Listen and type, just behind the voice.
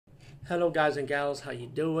Hello guys and gals, how you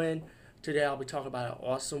doing? Today I'll be talking about an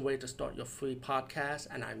awesome way to start your free podcast,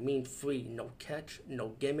 and I mean free, no catch, no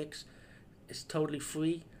gimmicks. It's totally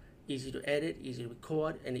free, easy to edit, easy to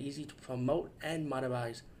record, and easy to promote and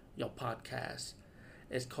monetize your podcast.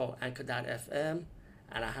 It's called Anchor.fm,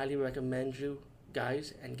 and I highly recommend you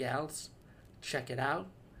guys and gals check it out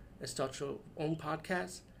and start your own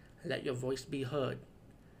podcast and let your voice be heard.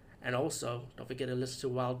 And also, don't forget to listen to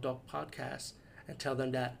Wild Dog Podcast and tell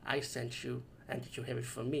them that I sent you and that you hear it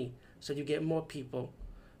from me. So you get more people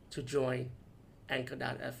to join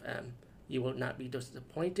Anchor.fm. You will not be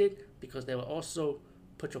disappointed because they will also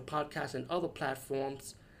put your podcast in other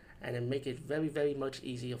platforms and then make it very, very much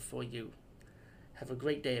easier for you. Have a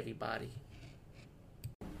great day, everybody.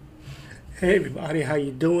 Hey everybody, how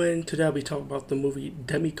you doing? Today I'll be talking about the movie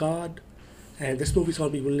DemiGod. And this movie is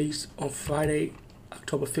going to be released on Friday,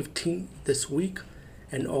 October 15th this week,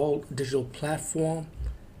 and all digital platform,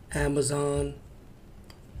 Amazon,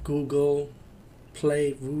 Google,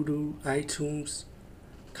 Play, Vudu, iTunes,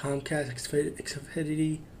 Comcast,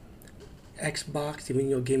 Xfinity, Xbox, even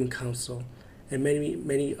your gaming console, and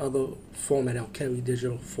many other format. I'll carry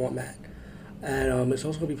digital format, and it's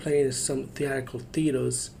also going to be playing in some theatrical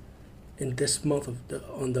theaters in this month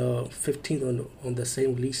on the 15th on the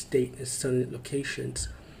same release date in certain locations.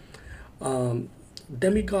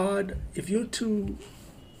 DemiGod, if you're into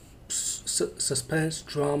suspense,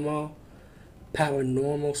 drama,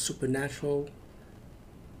 paranormal, supernatural,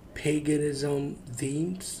 paganism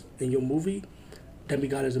themes in your movie,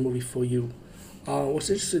 DemiGod is a movie for you. What's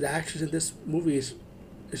interesting, the actress in this movie is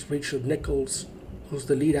Rachel Nichols, who's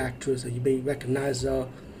the lead actress, and you may recognize her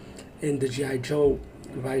in the G.I. Joe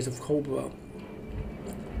Rise of Cobra.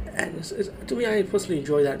 And to me, I personally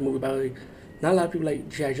enjoy that movie. By the way, not a lot of people like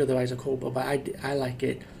G.I. Joe The Rise of Cobra, but I like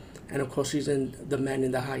it. And of course, she's in The Man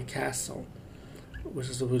in the High Castle, which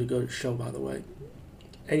is a really good show, by the way.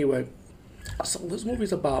 Anyway, so this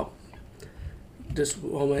movie's about this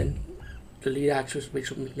woman, the lead actress,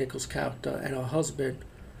 Rachel McNichols' character, and her husband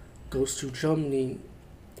goes to Germany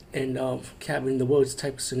in cabin in the woods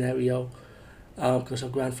type of scenario because her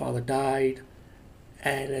grandfather died.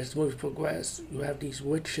 And as the movie progresses, you have these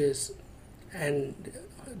witches and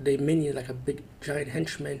they minion, like a big giant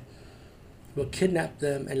henchman, will kidnap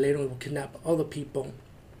them, and later on will kidnap other people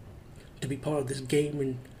to be part of this game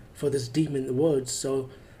and for this demon in the woods. So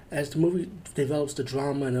as the movie develops the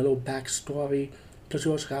drama and a little backstory, plus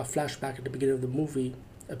you also got a flashback at the beginning of the movie,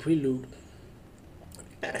 a prelude.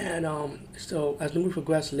 And so as the movie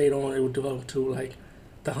progresses later on, it will develop to like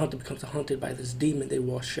the hunter becomes hunted by this demon they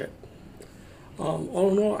worship.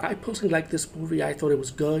 All in all, I personally like this movie. I thought it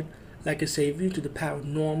was good. Like I say, if you're into the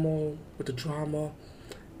paranormal with the drama,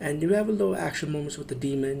 and you have a little action moments with the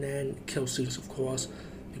demon and kill scenes, of course,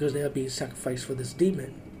 because they are being sacrificed for this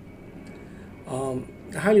demon.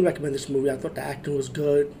 I highly recommend this movie. I thought the acting was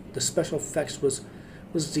good. The special effects was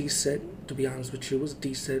decent, to be honest with you. It was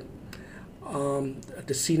decent.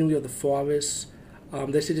 The scenery of the forest.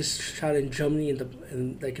 They say this shot in Germany in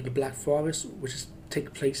the Black Forest, which is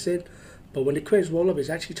take place in. But when the credits roll up, it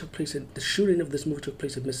actually took place in the shooting of this movie took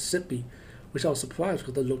place in Mississippi, which I was surprised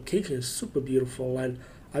because the location is super beautiful. And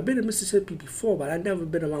I've been in Mississippi before, but I've never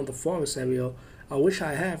been around the forest area. I wish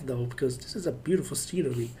I have though, because this is a beautiful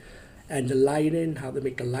scenery, and the lighting, how they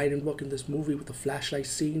make the lighting work in this movie with the flashlight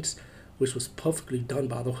scenes, which was perfectly done,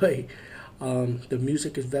 by the way. The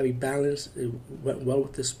music is very balanced. It went well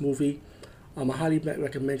with this movie. I highly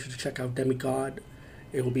recommend you to check out DemiGod.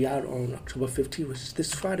 It will be out on October 15th, which is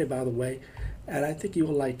this Friday, by the way, and I think you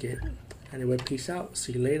will like it. Anyway, peace out.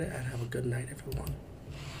 See you later, and have a good night, everyone.